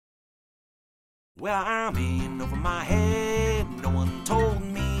Well, I'm in over my head, no one told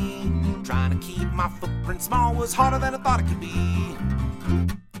me. Trying to keep my footprint small was harder than I thought it could be.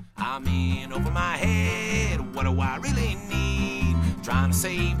 I'm in over my head, what do I really need? Trying to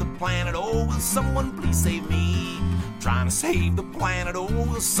save the planet, oh, will someone please save me? Trying to save the planet, oh,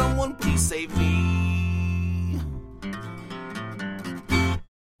 will someone please save me?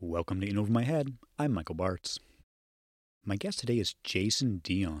 Welcome to In Over My Head. I'm Michael Bartz. My guest today is Jason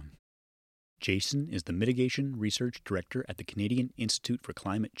Dion. Jason is the Mitigation Research Director at the Canadian Institute for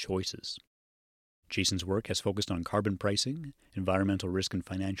Climate Choices. Jason's work has focused on carbon pricing, environmental risk and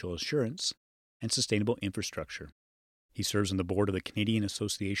financial assurance, and sustainable infrastructure. He serves on the board of the Canadian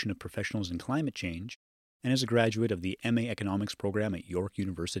Association of Professionals in Climate Change and is a graduate of the MA Economics program at York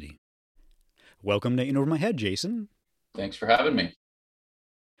University. Welcome to In Over My Head, Jason. Thanks for having me.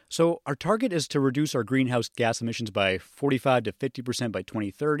 So our target is to reduce our greenhouse gas emissions by 45 to 50% by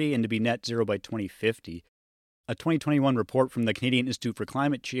 2030 and to be net zero by 2050. A 2021 report from the Canadian Institute for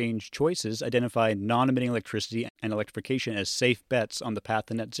Climate Change Choices identified non-emitting electricity and electrification as safe bets on the path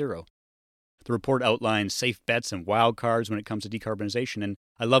to net zero. The report outlines safe bets and wild cards when it comes to decarbonization, and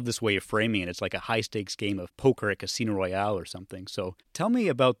I love this way of framing it. It's like a high-stakes game of poker at Casino Royale or something. So tell me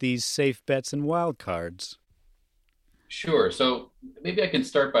about these safe bets and wild cards. Sure. So maybe I can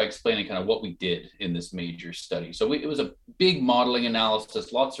start by explaining kind of what we did in this major study. So it was a big modeling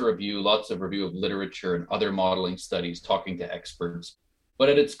analysis, lots of review of literature and other modeling studies, talking to experts. But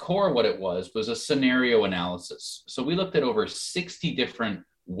at its core, what it was a scenario analysis. So we looked at over 60 different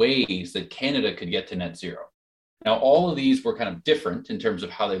ways that Canada could get to net zero. Now, all of these were kind of different in terms of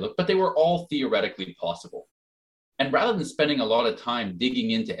how they looked, but they were all theoretically possible. And rather than spending a lot of time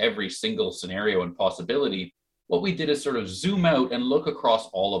digging into every single scenario and possibility, what we did is sort of zoom out and look across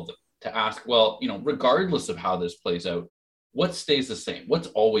all of them to ask, well, regardless of how this plays out, what stays the same? What's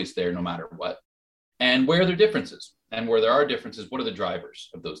always there no matter what? And where are there differences? And where there are differences, what are the drivers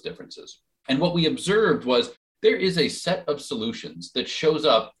of those differences? And what we observed was there is a set of solutions that shows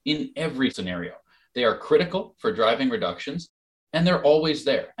up in every scenario. They are critical for driving reductions, and they're always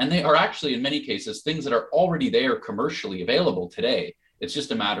there. And they are actually, in many cases, things that are already there commercially available today. It's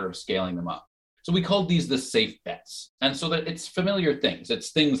just a matter of scaling them up. So we called these the safe bets. And so that it's familiar things.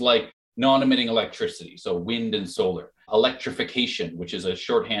 It's things like non-emitting electricity, so wind and solar, electrification, which is a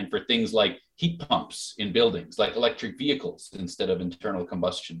shorthand for things like heat pumps in buildings, like electric vehicles instead of internal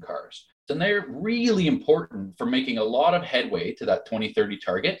combustion cars. And they're really important for making a lot of headway to that 2030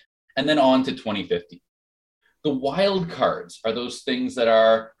 target and then on to 2050. The wild cards are those things that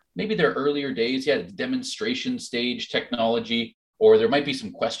are maybe their earlier days, demonstration stage technology, or there might be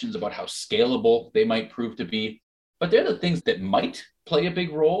some questions about how scalable they might prove to be. But they're the things that might play a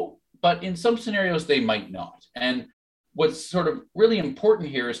big role, but in some scenarios, they might not. And what's sort of really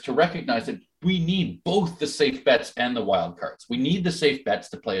important here is to recognize that we need both the safe bets and the wild cards. We need the safe bets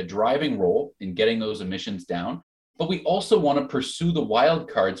to play a driving role in getting those emissions down, but we also want to pursue the wild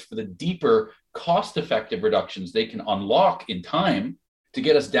cards for the deeper, cost-effective reductions they can unlock in time to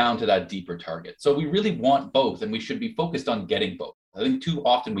get us down to that deeper target. So we really want both, and we should be focused on getting both. I think too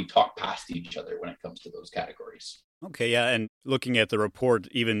often we talk past each other when it comes to those categories. Okay, yeah, and looking at the report,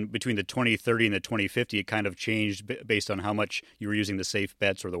 even between the 2030 and the 2050, it kind of changed based on how much you were using the safe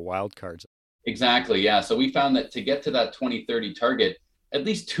bets or the wild cards. Exactly, yeah. So we found that to get to that 2030 target, at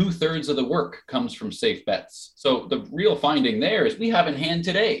least 2/3 of the work comes from safe bets. So the real finding there is we have in hand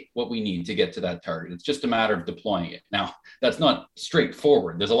today what we need to get to that target. It's just a matter of deploying it. Now, that's not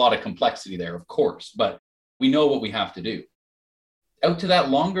straightforward. There's a lot of complexity there, of course, but we know what we have to do. Out to that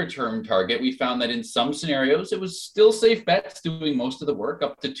longer term target, we found that in some scenarios, it was still safe bets doing most of the work,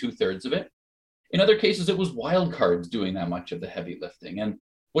 up to 2/3 of it. In other cases, it was wild cards doing that much of the heavy lifting. And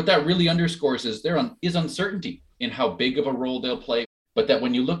what that really underscores is there is uncertainty in how big of a role they'll play. But that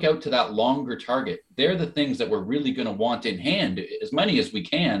when you look out to that longer target, they're the things that we're really going to want in hand, as many as we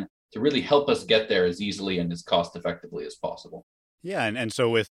can, to really help us get there as easily and as cost effectively as possible. Yeah, and so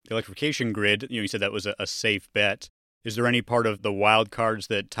with the electrification grid, you said that was a safe bet. Is there any part of the wild cards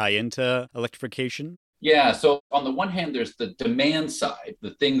that tie into electrification? Yeah, so on the one hand, there's the demand side,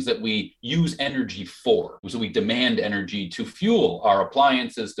 the things that we use energy for. So we demand energy to fuel our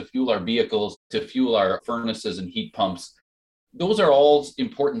appliances, to fuel our vehicles, to fuel our furnaces and heat pumps. Those are all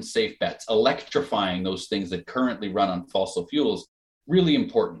important safe bets. Electrifying those things that currently run on fossil fuels, really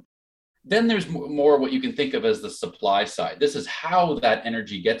important. Then there's more what you can think of as the supply side. This is how that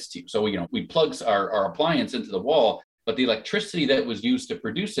energy gets to you. So, we plug our appliance into the wall, but the electricity that was used to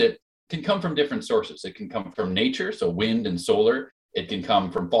produce it can come from different sources. It can come from nature, so wind and solar. It can come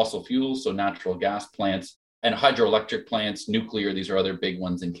from fossil fuels, so natural gas plants and hydroelectric plants, nuclear. These are other big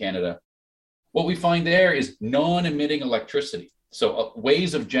ones in Canada. What we find there is non-emitting electricity. So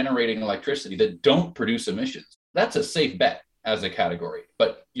ways of generating electricity that don't produce emissions. That's a safe bet as a category.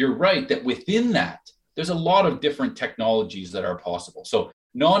 But you're right that within that, there's a lot of different technologies that are possible. So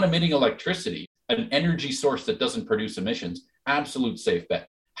non-emitting electricity, an energy source that doesn't produce emissions, absolute safe bet.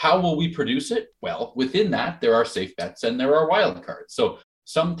 How will we produce it? Well, within that, there are safe bets and there are wildcards. So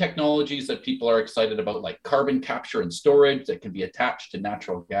some technologies that people are excited about, like carbon capture and storage that can be attached to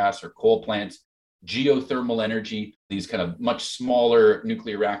natural gas or coal plants, geothermal energy, these kind of much smaller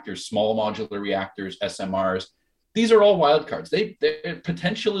nuclear reactors, small modular reactors, SMRs. These are all wildcards. Their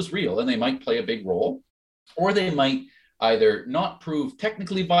potential is real and they might play a big role, or they might either not prove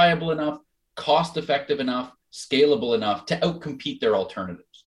technically viable enough, cost effective enough, scalable enough to outcompete their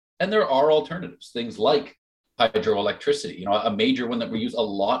alternatives. And there are alternatives, things like hydroelectricity, a major one that we use a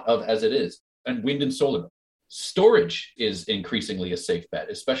lot of as it is, and wind and solar. Storage is increasingly a safe bet,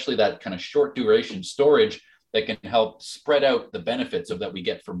 especially that kind of short duration storage that can help spread out the benefits of that we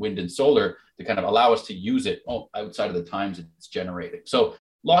get from wind and solar to kind of allow us to use it outside of the times it's generating. So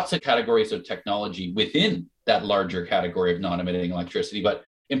lots of categories of technology within that larger category of non-emitting electricity. But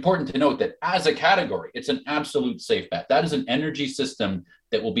important to note that as a category, it's an absolute safe bet. That is an energy system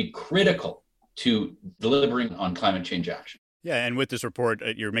that will be critical to delivering on climate change action. Yeah, and with this report,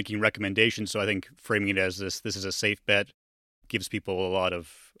 you're making recommendations. So I think framing it as this is a safe bet gives people a lot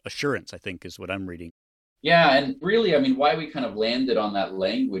of assurance, I think, is what I'm reading. Yeah, and really, why we kind of landed on that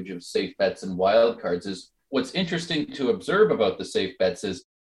language of safe bets and wildcards is what's interesting to observe about the safe bets is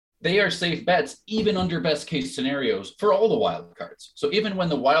they are safe bets even under best case scenarios for all the wildcards. So even when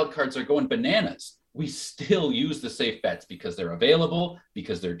the wildcards are going bananas, we still use the safe bets because they're available,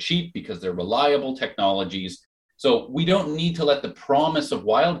 because they're cheap, because they're reliable technologies. So we don't need to let the promise of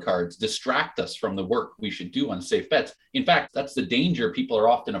wildcards distract us from the work we should do on safe bets. In fact, that's the danger people are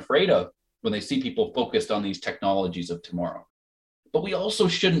often afraid of when they see people focused on these technologies of tomorrow. But we also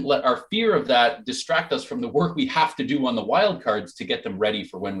shouldn't let our fear of that distract us from the work we have to do on the wildcards to get them ready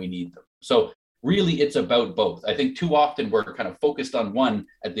for when we need them. So really, it's about both. I think too often we're kind of focused on one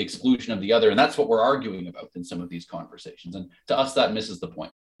at the exclusion of the other, and that's what we're arguing about in some of these conversations. And to us, that misses the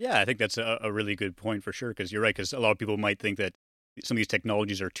point. Yeah, I think that's a really good point for sure, because you're right, because a lot of people might think that some of these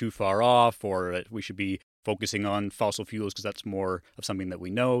technologies are too far off, or we should be focusing on fossil fuels because that's more of something that we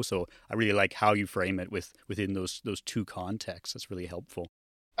know. So I really like how you frame it within those two contexts. That's really helpful.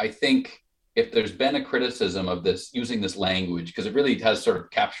 I think if there's been a criticism of this, using this language, because it really has sort of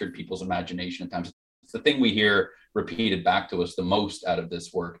captured people's imagination at times, it's the thing we hear repeated back to us the most out of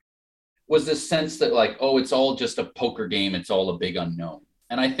this work, was this sense that it's all just a poker game, it's all a big unknown.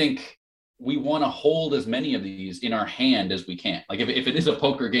 And I think we want to hold as many of these in our hand as we can. Like if it is a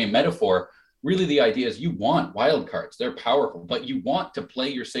poker game metaphor, really the idea is you want wildcards. They're powerful, but you want to play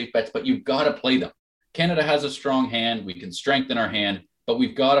your safe bets, but you've got to play them. Canada has a strong hand. We can strengthen our hand, but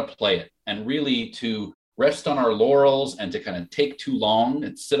we've got to play it. And really to rest on our laurels and to kind of take too long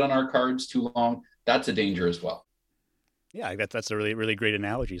and sit on our cards too long, that's a danger as well. Yeah, that's a really, really great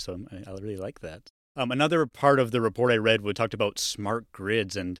analogy. So I really like that. Another part of the report I read talked about smart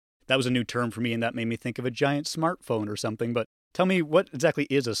grids, and that was a new term for me, and that made me think of a giant smartphone or something. But tell me, what exactly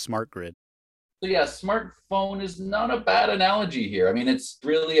is a smart grid? So yeah, smartphone is not a bad analogy here. It's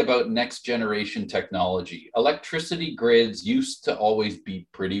really about next generation technology. Electricity grids used to always be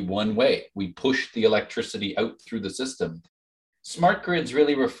pretty one way. We push the electricity out through the system. Smart grids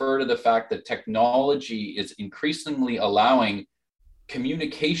really refer to the fact that technology is increasingly allowing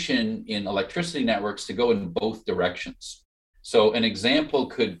communication in electricity networks to go in both directions. So an example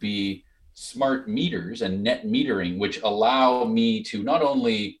could be smart meters and net metering, which allow me to not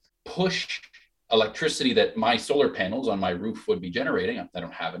only push electricity that my solar panels on my roof would be generating, I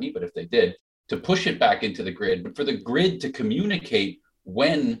don't have any, but if they did, to push it back into the grid, but for the grid to communicate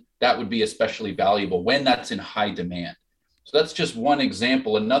when that would be especially valuable, when that's in high demand. So that's just one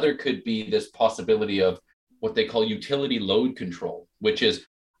example. Another could be this possibility of what they call utility load control, which is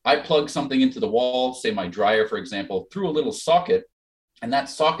I plug something into the wall, say my dryer, for example, through a little socket, and that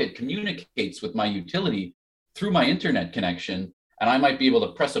socket communicates with my utility through my internet connection. And I might be able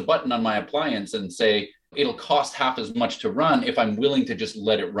to press a button on my appliance and say, it'll cost half as much to run if I'm willing to just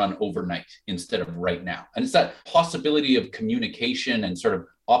let it run overnight instead of right now. And it's that possibility of communication and sort of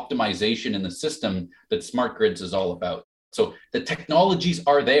optimization in the system that smart grids is all about. So the technologies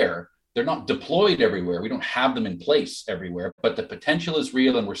are there. They're not deployed everywhere. We don't have them in place everywhere, but the potential is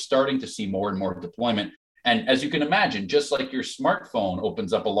real, and we're starting to see more and more deployment. And as you can imagine, just like your smartphone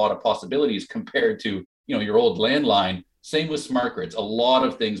opens up a lot of possibilities compared to, your old landline, same with smart grids. A lot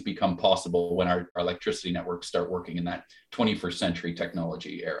of things become possible when our electricity networks start working in that 21st century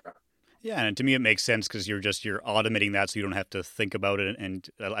technology era. Yeah, and to me it makes sense because you're automating that so you don't have to think about it. And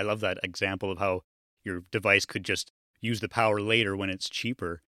I love that example of how your device could just use the power later when it's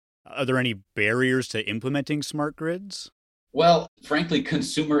cheaper. Are there any barriers to implementing smart grids? Well, frankly,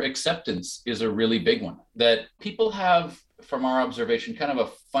 consumer acceptance is a really big one. That people have, from our observation, kind of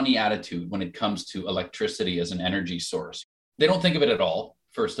a funny attitude when it comes to electricity as an energy source. They don't think of it at all.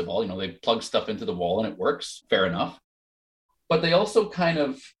 First of all, they plug stuff into the wall and it works, fair enough. But they also kind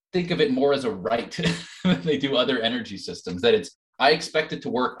of think of it more as a right than they do other energy systems, that I expect it to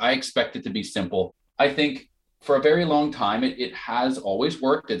work. I expect it to be simple. I think for a very long time, it has always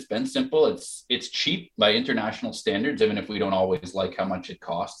worked. It's been simple. It's cheap by international standards, even if we don't always like how much it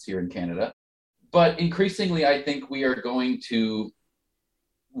costs here in Canada. But increasingly, I think we are going to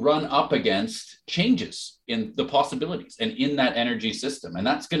run up against changes in the possibilities and in that energy system. And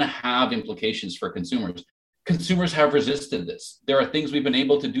that's going to have implications for consumers. Consumers have resisted this. There are things we've been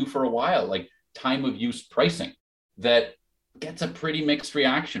able to do for a while, like time of use pricing, that gets a pretty mixed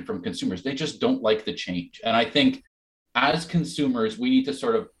reaction from consumers. They just don't like the change. And I think as consumers, we need to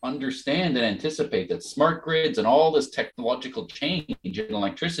sort of understand and anticipate that smart grids and all this technological change in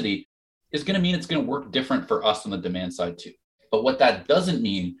electricity is going to mean it's going to work different for us on the demand side too. But what that doesn't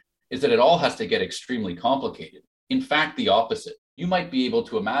mean is that it all has to get extremely complicated. In fact, the opposite. You might be able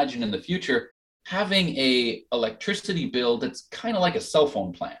to imagine in the future having a electricity bill that's kind of like a cell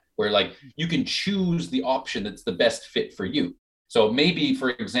phone plan, where like you can choose the option that's the best fit for you. So maybe, for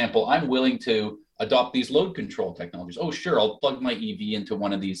example, I'm willing to adopt these load control technologies. Oh, sure, I'll plug my EV into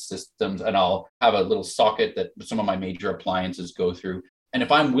one of these systems and I'll have a little socket that some of my major appliances go through. And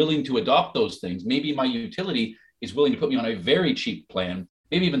if I'm willing to adopt those things, maybe my utility is willing to put me on a very cheap plan,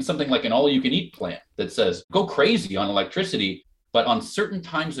 maybe even something like an all-you-can-eat plan that says, go crazy on electricity, but on certain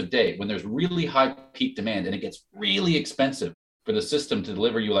times of day when there's really high peak demand and it gets really expensive for the system to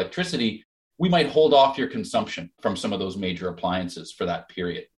deliver you electricity, we might hold off your consumption from some of those major appliances for that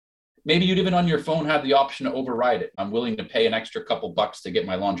period. Maybe you'd even on your phone have the option to override it. I'm willing to pay an extra couple bucks to get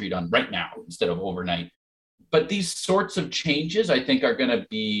my laundry done right now instead of overnight. But these sorts of changes, I think, are going to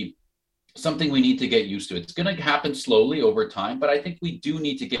be something we need to get used to. It's going to happen slowly over time, but I think we do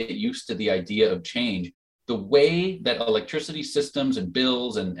need to get used to the idea of change. The way that electricity systems and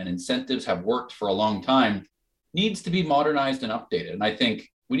bills and incentives have worked for a long time needs to be modernized and updated. And I think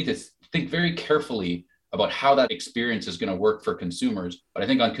we need to think very carefully about how that experience is going to work for consumers. But I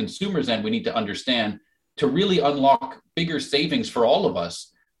think on consumers' end, we need to understand, to really unlock bigger savings for all of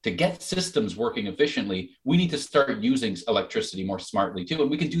us, to get systems working efficiently, we need to start using electricity more smartly too.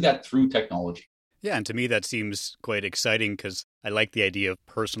 And we can do that through technology. Yeah, and to me that seems quite exciting because I like the idea of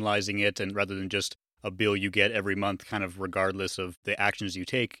personalizing it, and rather than just a bill you get every month, kind of regardless of the actions you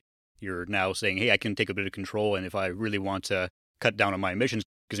take, you're now saying, hey, I can take a bit of control. And if I really want to cut down on my emissions,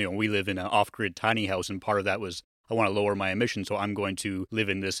 because we live in an off-grid tiny house, and part of that was I want to lower my emissions, so I'm going to live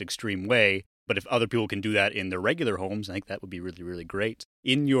in this extreme way. But if other people can do that in their regular homes, I think that would be really, really great.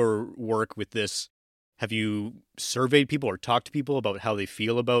 In your work with this, have you surveyed people or talked to people about how they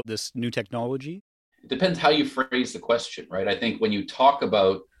feel about this new technology? It depends how you phrase the question, right? I think when you talk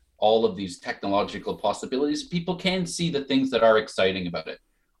about all of these technological possibilities, people can see the things that are exciting about it.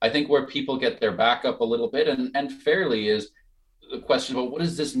 I think where people get their back up a little bit, and fairly, is the question about, what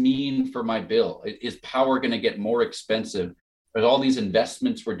does this mean for my bill? Is power going to get more expensive? Are all these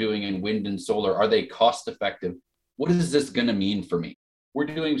investments we're doing in wind and solar, are they cost effective? What is this going to mean for me? We're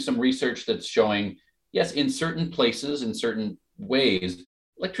doing some research that's showing, yes, in certain places, in certain ways,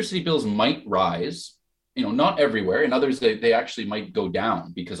 electricity bills might rise, not everywhere. In others, they actually might go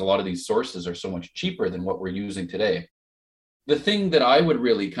down because a lot of these sources are so much cheaper than what we're using today. The thing that I would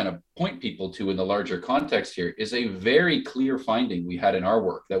really kind of point people to in the larger context here is a very clear finding we had in our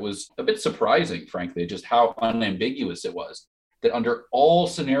work that was a bit surprising, frankly, just how unambiguous it was, that under all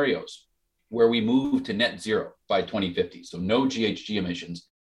scenarios where we move to net zero by 2050, so no GHG emissions,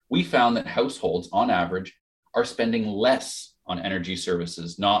 we found that households on average are spending less on energy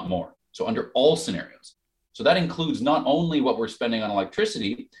services, not more. So under all scenarios. So that includes not only what we're spending on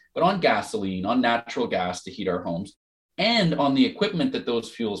electricity, but on gasoline, on natural gas to heat our homes, and on the equipment that those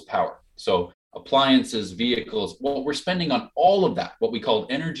fuels power. So appliances, vehicles, what we're spending on all of that, what we call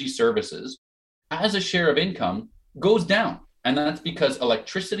energy services, as a share of income goes down. And that's because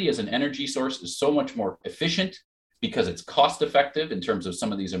electricity as an energy source is so much more efficient, because it's cost effective in terms of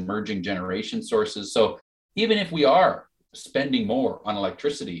some of these emerging generation sources. So even if we are spending more on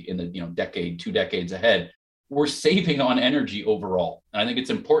electricity in the decade, 2 decades ahead, we're saving on energy overall. And I think it's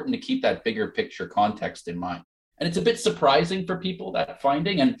important to keep that bigger picture context in mind. And it's a bit surprising for people, that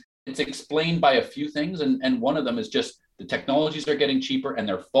finding, and it's explained by a few things. And one of them is just The technologies are getting cheaper and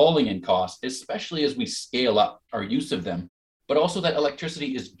they're falling in cost, especially as we scale up our use of them. But also that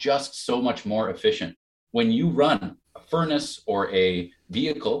electricity is just so much more efficient. When you run a furnace or a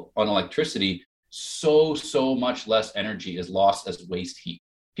vehicle on electricity, so much less energy is lost as waste heat.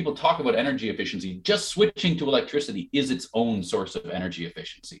 People talk about energy efficiency. Just switching to electricity is its own source of energy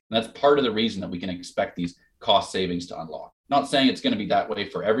efficiency. And that's part of the reason that we can expect these cost savings to unlock. Not saying it's going to be that way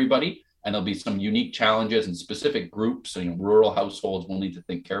for everybody, and there'll be some unique challenges and specific groups, rural households we'll need to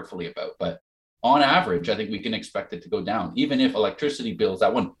think carefully about. But on average, I think we can expect it to go down, even if electricity bills,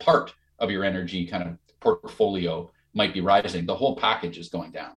 that one part of your energy kind of portfolio, might be rising. The whole package is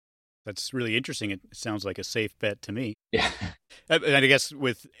going down. That's really interesting. It sounds like a safe bet to me. Yeah. And I guess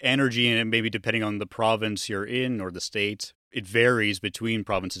with energy, and maybe depending on the province you're in or the state, it varies between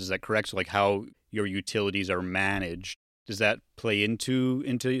provinces. Is that correct? So like how your utilities are managed, does that play into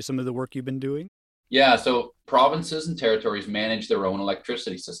some of the work you've been doing? Yeah, so provinces and territories manage their own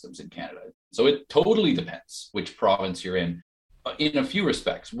electricity systems in Canada. So it totally depends which province you're in a few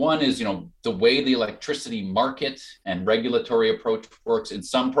respects. One is, the way the electricity market and regulatory approach works. In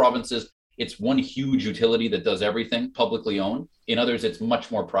some provinces, it's one huge utility that does everything, publicly owned. In others, it's much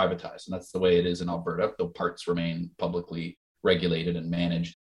more privatized. And that's the way it is in Alberta, though parts remain publicly regulated and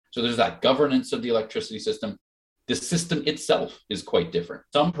managed. So there's that governance of the electricity system. The system itself is quite different.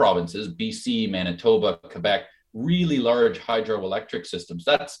 Some provinces, BC, Manitoba, Quebec, really large hydroelectric systems.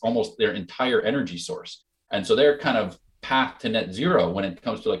 That's almost their entire energy source. And so their kind of path to net zero when it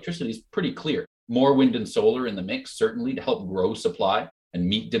comes to electricity is pretty clear. More wind and solar in the mix, certainly to help grow supply and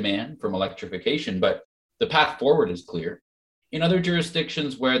meet demand from electrification, but the path forward is clear. In other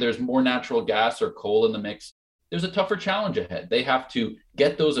jurisdictions where there's more natural gas or coal in the mix, there's a tougher challenge ahead. They have to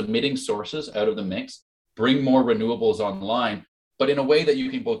get those emitting sources out of the mix, bring more renewables online, but in a way that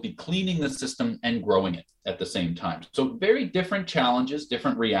you can both be cleaning the system and growing it at the same time. So very different challenges,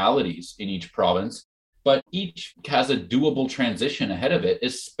 different realities in each province, but each has a doable transition ahead of it,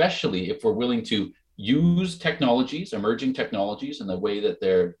 especially if we're willing to use technologies, emerging technologies, in the way that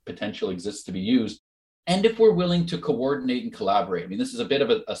their potential exists to be used. And if we're willing to coordinate and collaborate. I mean, this is a bit of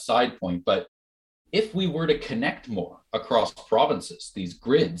a side point, but if we were to connect more across provinces, these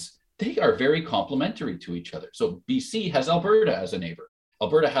grids, they are very complementary to each other. So BC has Alberta as a neighbor.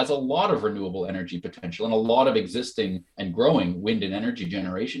 Alberta has a lot of renewable energy potential and a lot of existing and growing wind and energy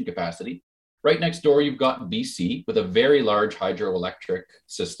generation capacity. Right next door, you've got BC with a very large hydroelectric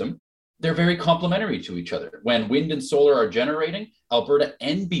system. They're very complementary to each other. When wind and solar are generating, Alberta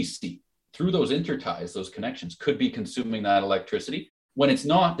and BC, through those interties, those connections, could be consuming that electricity. When it's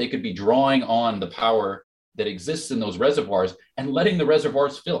not, they could be drawing on the power that exists in those reservoirs and letting the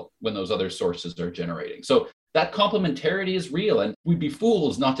reservoirs fill when those other sources are generating. So that complementarity is real, and we'd be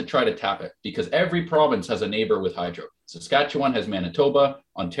fools not to try to tap it, because every province has a neighbor with hydro. Saskatchewan has Manitoba,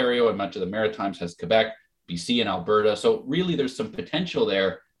 Ontario and much of the Maritimes has Quebec, BC and Alberta. So really there's some potential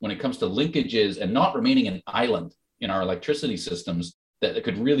there when it comes to linkages and not remaining an island in our electricity systems that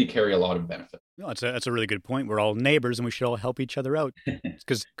could really carry a lot of benefit. No, that's a really good point. We're all neighbors and we should all help each other out.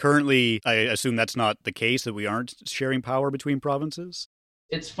 Because currently, I assume that's not the case, that we aren't sharing power between provinces?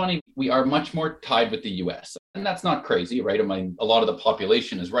 It's funny, we are much more tied with the US. And that's not crazy, right? I mean, a lot of the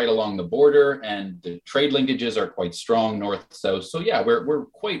population is right along the border and the trade linkages are quite strong north, south. So yeah, we're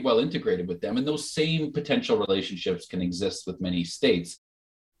quite well integrated with them. And those same potential relationships can exist with many states.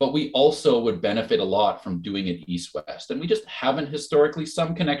 But we also would benefit a lot from doing it east-west. And we just haven't historically.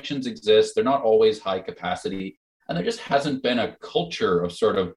 Some connections exist. They're not always high capacity. And there just hasn't been a culture of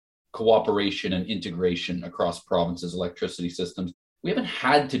sort of cooperation and integration across provinces' electricity systems. We haven't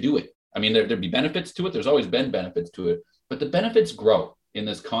had to do it. I mean, there'd be benefits to it. There's always been benefits to it. But the benefits grow in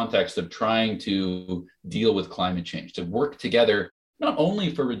this context of trying to deal with climate change, to work together, not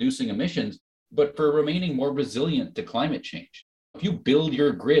only for reducing emissions, but for remaining more resilient to climate change. If you build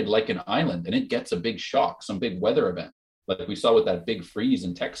your grid like an island and it gets a big shock, some big weather event, like we saw with that big freeze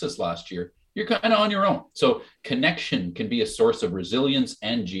in Texas last year, you're kind of on your own. So connection can be a source of resilience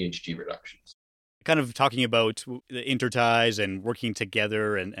and GHG reductions. Kind of talking about the interties and working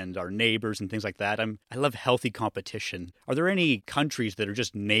together and our neighbors and things like that. I love healthy competition. Are there any countries that are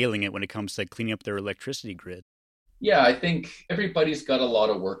just nailing it when it comes to cleaning up their electricity grid? Yeah, I think everybody's got a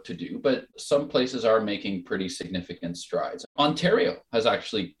lot of work to do, but some places are making pretty significant strides. Ontario has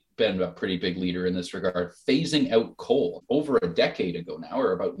actually been a pretty big leader in this regard, phasing out coal over a decade ago now,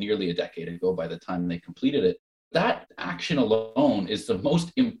 or about nearly a decade ago by the time they completed it. That action alone is the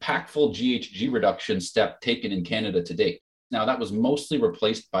most impactful GHG reduction step taken in Canada to date. Now, that was mostly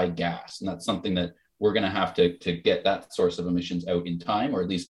replaced by gas, and that's something that we're going to have to get that source of emissions out in time, or at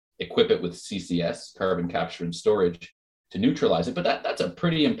least equip it with CCS, carbon capture and storage. to neutralize it. But that's a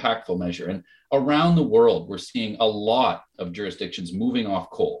pretty impactful measure. And around the world, we're seeing a lot of jurisdictions moving off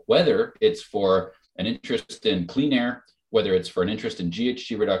coal, whether it's for an interest in clean air, whether it's for an interest in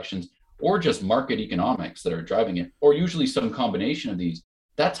GHG reductions, or just market economics that are driving it, or usually some combination of these.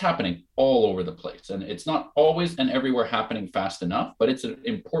 That's happening all over the place. And it's not always and everywhere happening fast enough, but it's an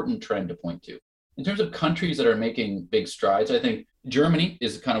important trend to point to. In terms of countries that are making big strides, I think Germany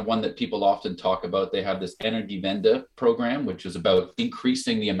is kind of one that people often talk about. They have this Energiewende program, which is about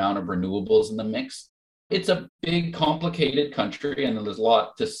increasing the amount of renewables in the mix. It's a big, complicated country, and there's a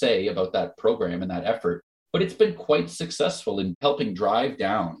lot to say about that program and that effort. But it's been quite successful in helping drive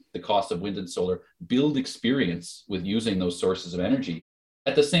down the cost of wind and solar, build experience with using those sources of energy.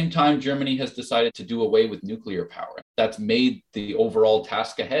 At the same time, Germany has decided to do away with nuclear power. That's made the overall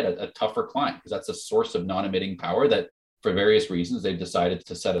task ahead a tougher climb, because that's a source of non-emitting power that, for various reasons, they've decided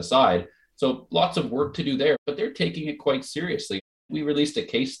to set aside. So lots of work to do there, but they're taking it quite seriously. We released a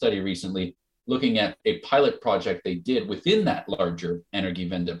case study recently looking at a pilot project they did within that larger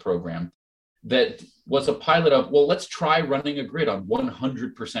Energiewende program that was a pilot of, well, let's try running a grid on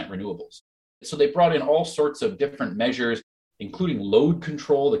 100% renewables. So they brought in all sorts of different measures, including load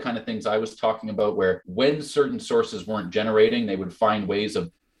control, the kind of things I was talking about, where when certain sources weren't generating, they would find ways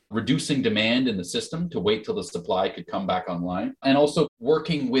of reducing demand in the system to wait till the supply could come back online. And also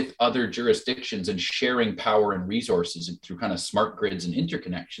working with other jurisdictions and sharing power and resources through kind of smart grids and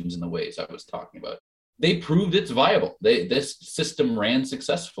interconnections in the ways I was talking about. They proved it's viable. This system ran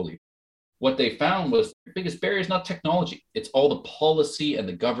successfully. What they found was the biggest barrier is not technology. It's all the policy and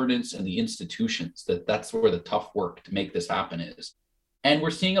the governance and the institutions. That's where the tough work to make this happen is. And we're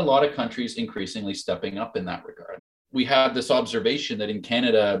seeing a lot of countries increasingly stepping up in that regard. We have this observation that in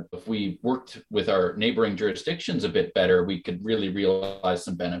Canada, if we worked with our neighboring jurisdictions a bit better, we could really realize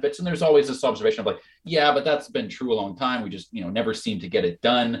some benefits. And there's always this observation of like, yeah, but that's been true a long time. We just, never seem to get it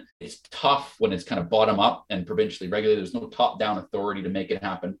done. It's tough when it's kind of bottom up and provincially regulated. There's no top-down authority to make it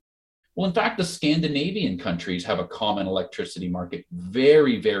happen. Well, in fact, the Scandinavian countries have a common electricity market,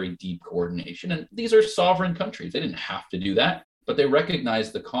 very, very deep coordination. And these are sovereign countries. They didn't have to do that, but they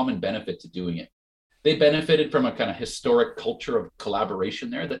recognize the common benefit to doing it. They benefited from a kind of historic culture of collaboration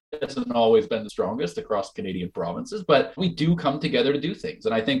there that hasn't always been the strongest across Canadian provinces, but we do come together to do things.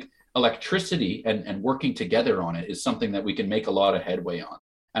 And I think electricity and working together on it is something that we can make a lot of headway on.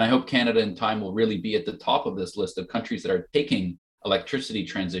 And I hope Canada in time will really be at the top of this list of countries that are taking electricity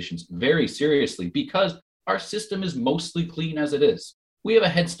transitions very seriously, because our system is mostly clean as it is. We have a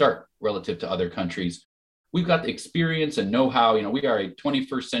head start relative to other countries. We've got the experience and know-how. We are a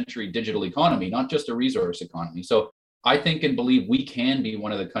 21st century digital economy, not just a resource economy. So I think and believe we can be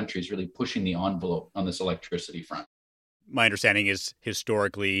one of the countries really pushing the envelope on this electricity front. My understanding is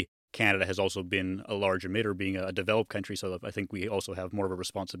historically, Canada has also been a large emitter, being a developed country. So I think we also have more of a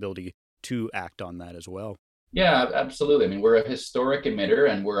responsibility to act on that as well. Yeah, absolutely. I mean, we're a historic emitter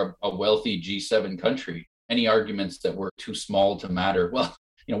and we're a wealthy G7 country. Any arguments that we're too small to matter, well,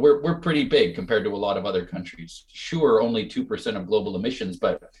 we're pretty big compared to a lot of other countries. Sure, only 2% of global emissions,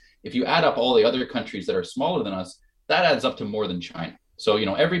 but if you add up all the other countries that are smaller than us, that adds up to more than China. So,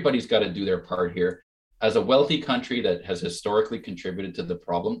 everybody's got to do their part here. As a wealthy country that has historically contributed to the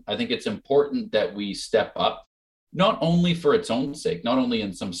problem, I think it's important that we step up, not only for its own sake, not only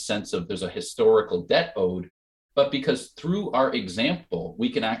in some sense of there's a historical debt owed, but because through our example, we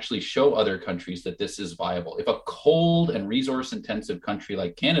can actually show other countries that this is viable. If a cold and resource-intensive country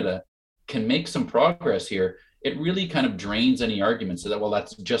like Canada can make some progress here, it really kind of drains any arguments that, well,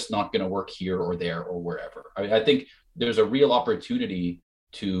 that's just not going to work here or there or wherever. I think there's a real opportunity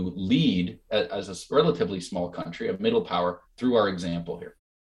to lead as a relatively small country, a middle power, through our example here.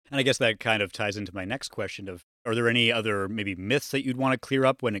 And I guess that kind of ties into my next question of, are there any other maybe myths that you'd want to clear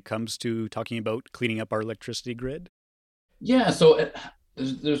up when it comes to talking about cleaning up our electricity grid? Yeah, so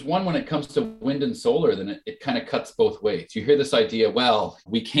there's one when it comes to wind and solar, then it kind of cuts both ways. You hear this idea, well,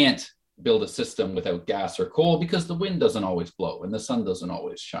 we can't build a system without gas or coal because the wind doesn't always blow and the sun doesn't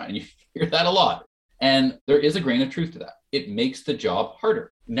always shine. You hear that a lot. And there is a grain of truth to that. It makes the job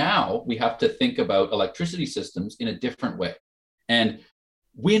harder. Now we have to think about electricity systems in a different way. And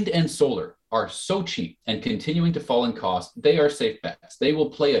wind and solar are so cheap and continuing to fall in cost, they are safe bets. They will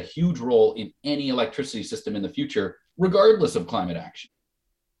play a huge role in any electricity system in the future, regardless of climate action.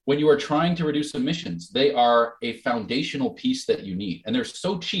 When you are trying to reduce emissions, they are a foundational piece that you need. And they're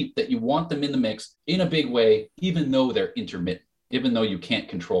so cheap that you want them in the mix in a big way, even though they're intermittent, even though you can't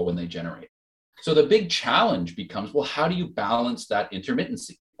control when they generate. So the big challenge becomes, well, how do you balance that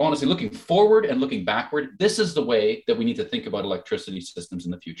intermittency? Honestly, looking forward and looking backward, this is the way that we need to think about electricity systems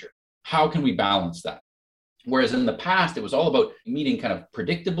in the future. How can we balance that? Whereas in the past, it was all about meeting kind of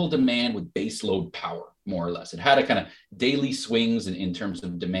predictable demand with base load power, more or less. It had a kind of daily swings in terms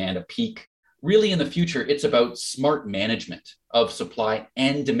of demand, a peak. Really, in the future, it's about smart management of supply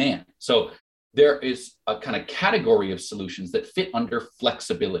and demand. So there is a kind of category of solutions that fit under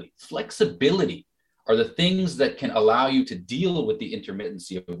flexibility. Flexibility are the things that can allow you to deal with the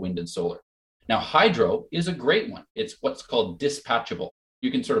intermittency of wind and solar. Now, hydro is a great one. It's what's called dispatchable.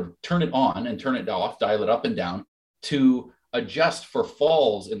 You can sort of turn it on and turn it off, dial it up and down to adjust for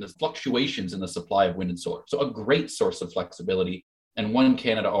falls in the fluctuations in the supply of wind and solar. So a great source of flexibility, and one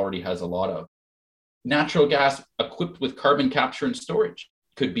Canada already has a lot of. Natural gas equipped with carbon capture and storage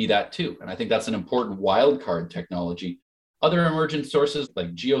could be that too. And I think that's an important wildcard technology. Other emergent sources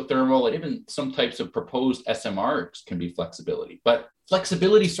like geothermal and even some types of proposed SMRs can be flexibility. But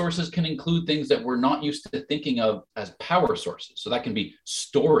flexibility sources can include things that we're not used to thinking of as power sources. So that can be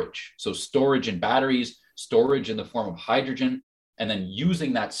storage. So storage in batteries, storage in the form of hydrogen, and then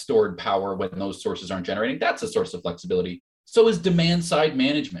using that stored power when those sources aren't generating. That's a source of flexibility. So is demand side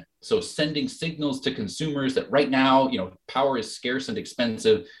management. So sending signals to consumers that right now, power is scarce and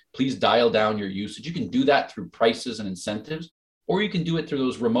expensive. Please dial down your usage. You can do that through prices and incentives, or you can do it through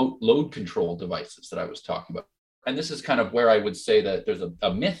those remote load control devices that I was talking about. And this is kind of where I would say that there's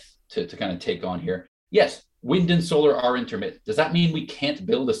a myth to kind of take on here. Yes, wind and solar are intermittent. Does that mean we can't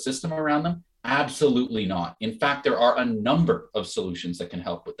build a system around them? Absolutely not. In fact, there are a number of solutions that can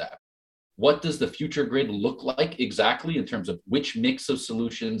help with that. What does the future grid look like exactly in terms of which mix of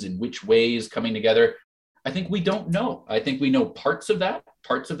solutions in which ways coming together? I think we don't know. I think we know parts of that.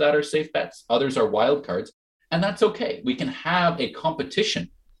 Parts of that are safe bets. Others are wild cards. And that's okay. We can have a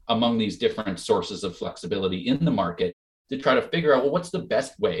competition among these different sources of flexibility in the market to try to figure out, well, what's the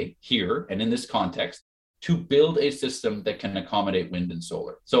best way here and in this context to build a system that can accommodate wind and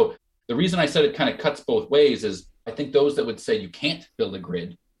solar. So the reason I said it kind of cuts both ways is I think those that would say you can't build a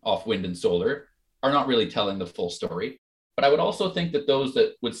grid off wind and solar are not really telling the full story. But I would also think that those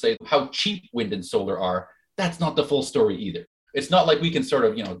that would say how cheap wind and solar are, that's not the full story either. It's not like we can sort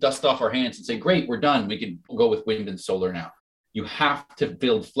of, dust off our hands and say, great, we're done. We can go with wind and solar now. You have to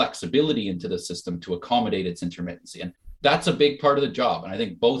build flexibility into the system to accommodate its intermittency. And that's a big part of the job. And I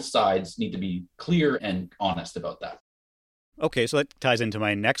think both sides need to be clear and honest about that. Okay, so that ties into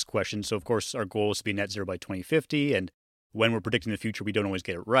my next question. So, of course, our goal is to be net zero by 2050. And when we're predicting the future, we don't always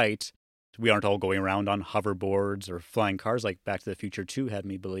get it right. We aren't all going around on hoverboards or flying cars like Back to the Future 2 had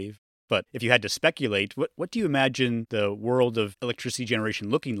me believe. But if you had to speculate, what do you imagine the world of electricity generation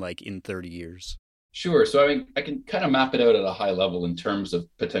looking like in 30 years? Sure. So I can kind of map it out at a high level in terms of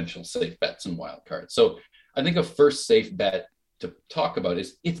potential safe bets and wildcards. So I think a first safe bet to talk about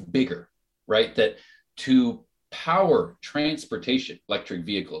is it's bigger, right? That to power transportation, electric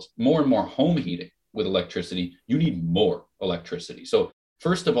vehicles, more and more home heating with electricity, you need more electricity. So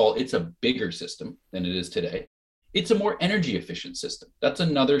first of all, it's a bigger system than it is today. It's a more energy efficient system. That's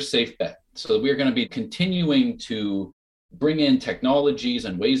another safe bet. So we're going to be continuing to bring in technologies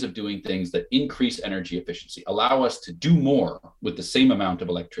and ways of doing things that increase energy efficiency, allow us to do more with the same amount of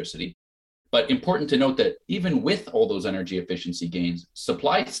electricity. But important to note that even with all those energy efficiency gains,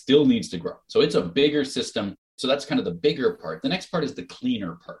 supply still needs to grow. So it's a bigger system. So that's kind of the bigger part. The next part is the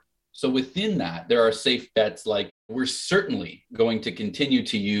cleaner part. So within that, there are safe bets like we're certainly going to continue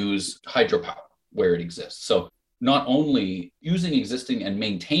to use hydropower where it exists. So not only using existing and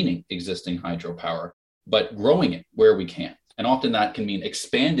maintaining existing hydropower, but growing it where we can. And often that can mean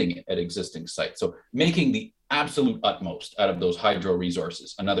expanding it at existing sites. So making the absolute utmost out of those hydro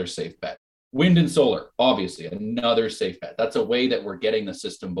resources, another safe bet. Wind and solar, obviously, another safe bet. That's a way that we're getting the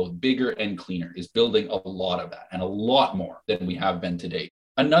system both bigger and cleaner, is building a lot of that and a lot more than we have been to date.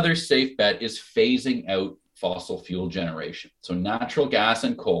 Another safe bet is phasing out fossil fuel generation. So natural gas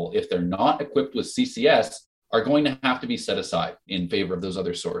and coal, if they're not equipped with CCS, are going to have to be set aside in favor of those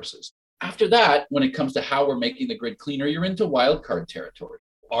other sources. After that, when it comes to how we're making the grid cleaner, you're into wildcard territory.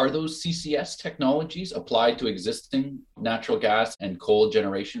 Are those CCS technologies applied to existing natural gas and coal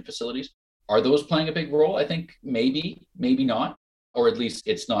generation facilities? Are those playing a big role? I think maybe, maybe not, or at least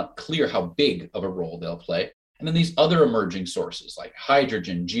it's not clear how big of a role they'll play. And then these other emerging sources like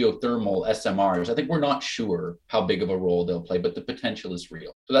hydrogen, geothermal, SMRs, I think we're not sure how big of a role they'll play, but the potential is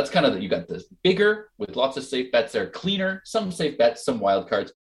real. So that's kind of, you got this bigger with lots of safe bets there, cleaner, some safe bets, some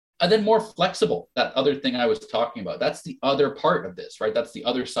wildcards. And then more flexible, that other thing I was talking about. That's the other part of this, right? That's the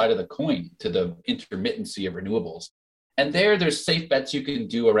other side of the coin to the intermittency of renewables. And there's safe bets you can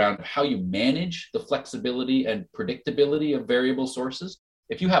do around how you manage the flexibility and predictability of variable sources.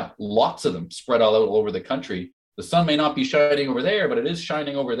 If you have lots of them spread all out over the country, the sun may not be shining over there, but it is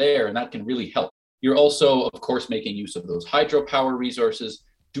shining over there, and that can really help. You're also, of course, making use of those hydropower resources,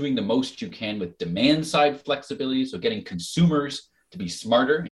 doing the most you can with demand side flexibility. So getting consumers to be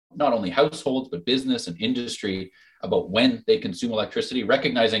smarter, not only households, but business and industry about when they consume electricity,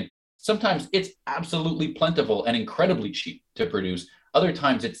 recognizing sometimes it's absolutely plentiful and incredibly cheap to produce. Other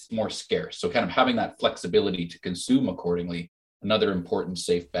times it's more scarce. So kind of having that flexibility to consume accordingly, another important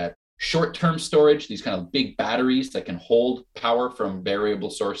safe bet. Short-term storage, these kind of big batteries that can hold power from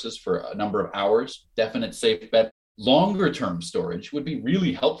variable sources for a number of hours, definite safe bet. Longer term storage would be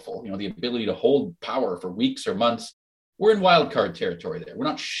really helpful. The ability to hold power for weeks or months. We're in wildcard territory there. We're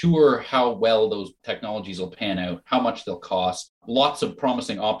not sure how well those technologies will pan out, how much they'll cost. Lots of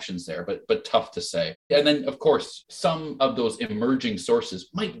promising options there, but tough to say. And then, of course, some of those emerging sources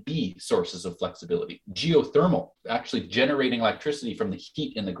might be sources of flexibility. Geothermal, actually generating electricity from the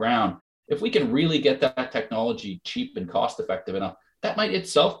heat in the ground. If we can really get that technology cheap and cost effective enough, that might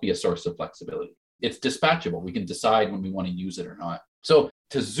itself be a source of flexibility. It's dispatchable. We can decide when we want to use it or not. So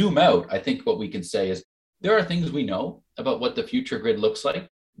to zoom out, I think what we can say is there are things we know about what the future grid looks like.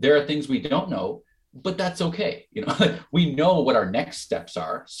 There are things we don't know, but that's okay. We know what our next steps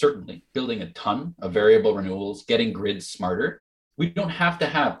are, certainly building a ton of variable renewables, getting grids smarter. We don't have to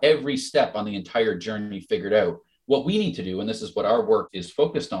have every step on the entire journey figured out. What we need to do, and this is what our work is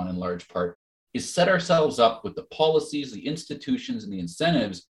focused on in large part, is set ourselves up with the policies, the institutions, and the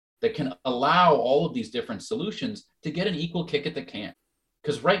incentives that can allow all of these different solutions to get an equal kick at the can.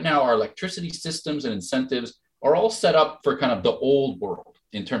 Because right now, our electricity systems and incentives are all set up for kind of the old world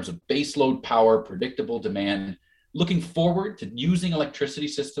in terms of baseload power, predictable demand, looking forward to using electricity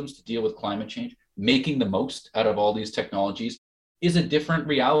systems to deal with climate change, making the most out of all these technologies is a different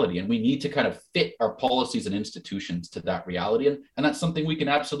reality. And we need to kind of fit our policies and institutions to that reality. And that's something we can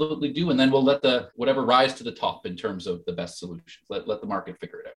absolutely do. And then we'll let whatever rise to the top in terms of the best solutions. Let the market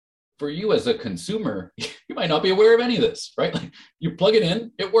figure it out. For you as a consumer, you might not be aware of any of this, right? Like you plug it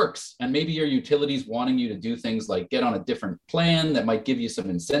in, it works. And maybe your utility's wanting you to do things like get on a different plan that might give you some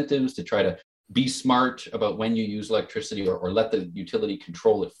incentives to try to be smart about when you use electricity or let the utility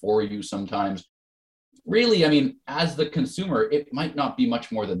control it for you sometimes. Really, as the consumer, it might not be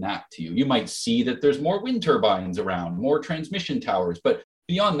much more than that to you. You might see that there's more wind turbines around, more transmission towers, but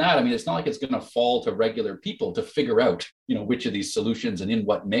beyond that, it's not like it's going to fall to regular people to figure out, which of these solutions and in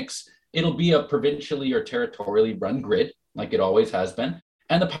what mix. It'll be a provincially or territorially run grid, like it always has been,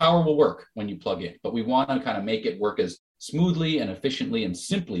 and the power will work when you plug in. But we want to kind of make it work as smoothly and efficiently and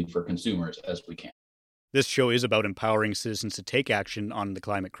simply for consumers as we can. This show is about empowering citizens to take action on the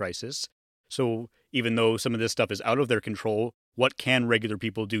climate crisis. So even though some of this stuff is out of their control, what can regular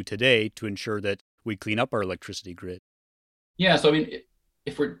people do today to ensure that we clean up our electricity grid? Yeah, so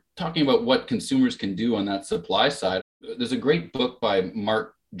if we're talking about what consumers can do on that supply side, there's a great book by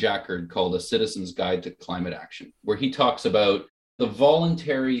Mark Jackard called A Citizen's Guide to Climate Action, where he talks about the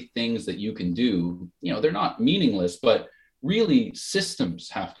voluntary things that you can do. They're not meaningless, but really systems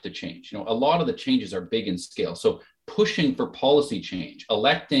have to change. A lot of the changes are big in scale. So pushing for policy change,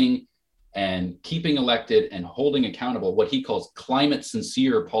 electing and keeping elected and holding accountable what he calls climate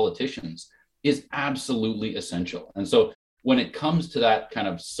sincere politicians is absolutely essential. And so when it comes to that kind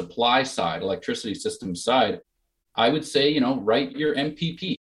of supply side, electricity system side, I would say, write your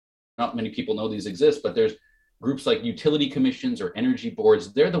MPP. Not many people know these exist, but there's groups like utility commissions or energy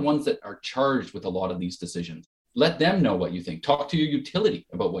boards. They're the ones that are charged with a lot of these decisions. Let them know what you think. Talk to your utility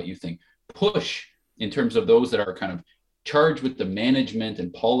about what you think. Push in terms of those that are kind of charged with the management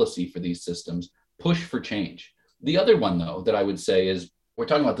and policy for these systems. Push for change. The other one, though, that I would say is we're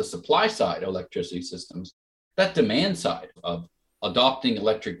talking about the supply side of electricity systems. That demand side of adopting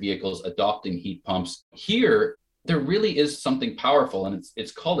electric vehicles, adopting heat pumps. Here, there really is something powerful, and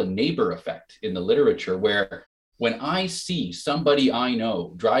it's called a neighbor effect in the literature, where when I see somebody I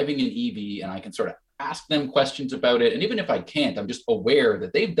know driving an EV and I can sort of ask them questions about it, and even if I can't, I'm just aware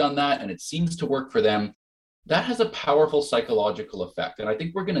that they've done that and it seems to work for them, that has a powerful psychological effect. And I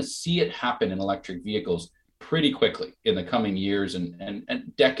think we're going to see it happen in electric vehicles pretty quickly in the coming years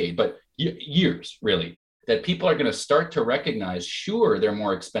and decade, but years really, that people are going to start to recognize, sure, they're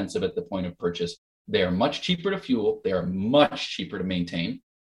more expensive at the point of purchase. They are much cheaper to fuel. They are much cheaper to maintain.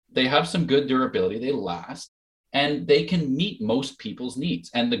 They have some good durability. They last, and they can meet most people's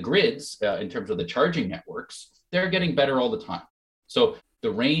needs. And the grids, in terms of the charging networks, they're getting better all the time. So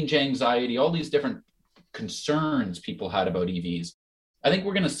the range anxiety, all these different concerns people had about EVs, I think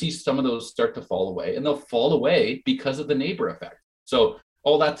we're going to see some of those start to fall away, and they'll fall away because of the neighbor effect. So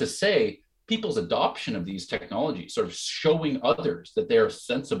all that to say, people's adoption of these technologies, sort of showing others that they're a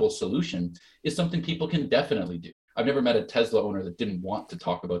sensible solution, is something people can definitely do. I've never met a Tesla owner that didn't want to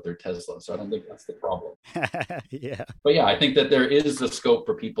talk about their Tesla. So I don't think that's the problem. Yeah. But yeah, I think that there is the scope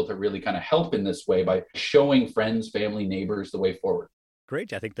for people to really kind of help in this way by showing friends, family, neighbors the way forward.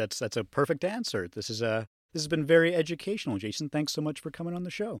 Great. I think that's a perfect answer. This has been very educational, Jason. Thanks so much for coming on the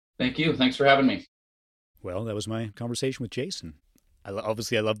show. Thank you. Thanks for having me. Well, that was my conversation with Jason. I love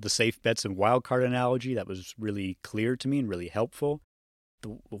the safe bets and wildcard analogy. That was really clear to me and really helpful.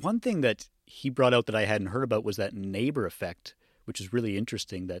 The one thing that he brought out that I hadn't heard about was that neighbor effect, which is really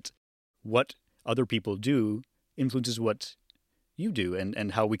interesting, that what other people do influences what you do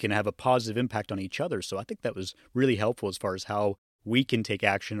and how we can have a positive impact on each other. So I think that was really helpful as far as how we can take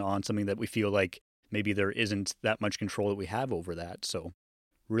action on something that we feel like maybe there isn't that much control that we have over that. So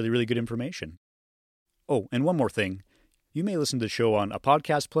really, really good information. Oh, and one more thing. You may listen to the show on a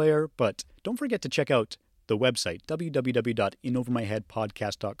podcast player, but don't forget to check out the website,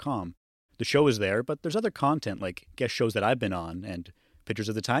 www.inovermyheadpodcast.com. The show is there, but there's other content like guest shows that I've been on and pictures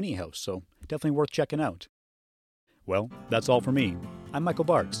of the tiny house, so definitely worth checking out. Well, that's all for me. I'm Michael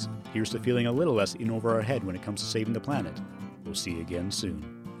Bartz. Here's to feeling a little less in over our head when it comes to saving the planet. We'll see you again soon.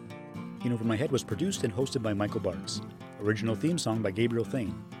 In Over My Head was produced and hosted by Michael Bartz. Original theme song by Gabriel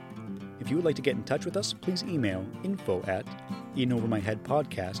Thane. If you would like to get in touch with us, please email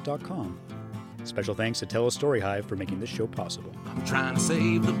info@inovermyheadpodcast.com. Special thanks to Tell a Story Hive for making this show possible. I'm trying to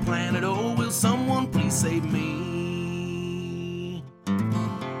save the planet, oh, will someone please save me?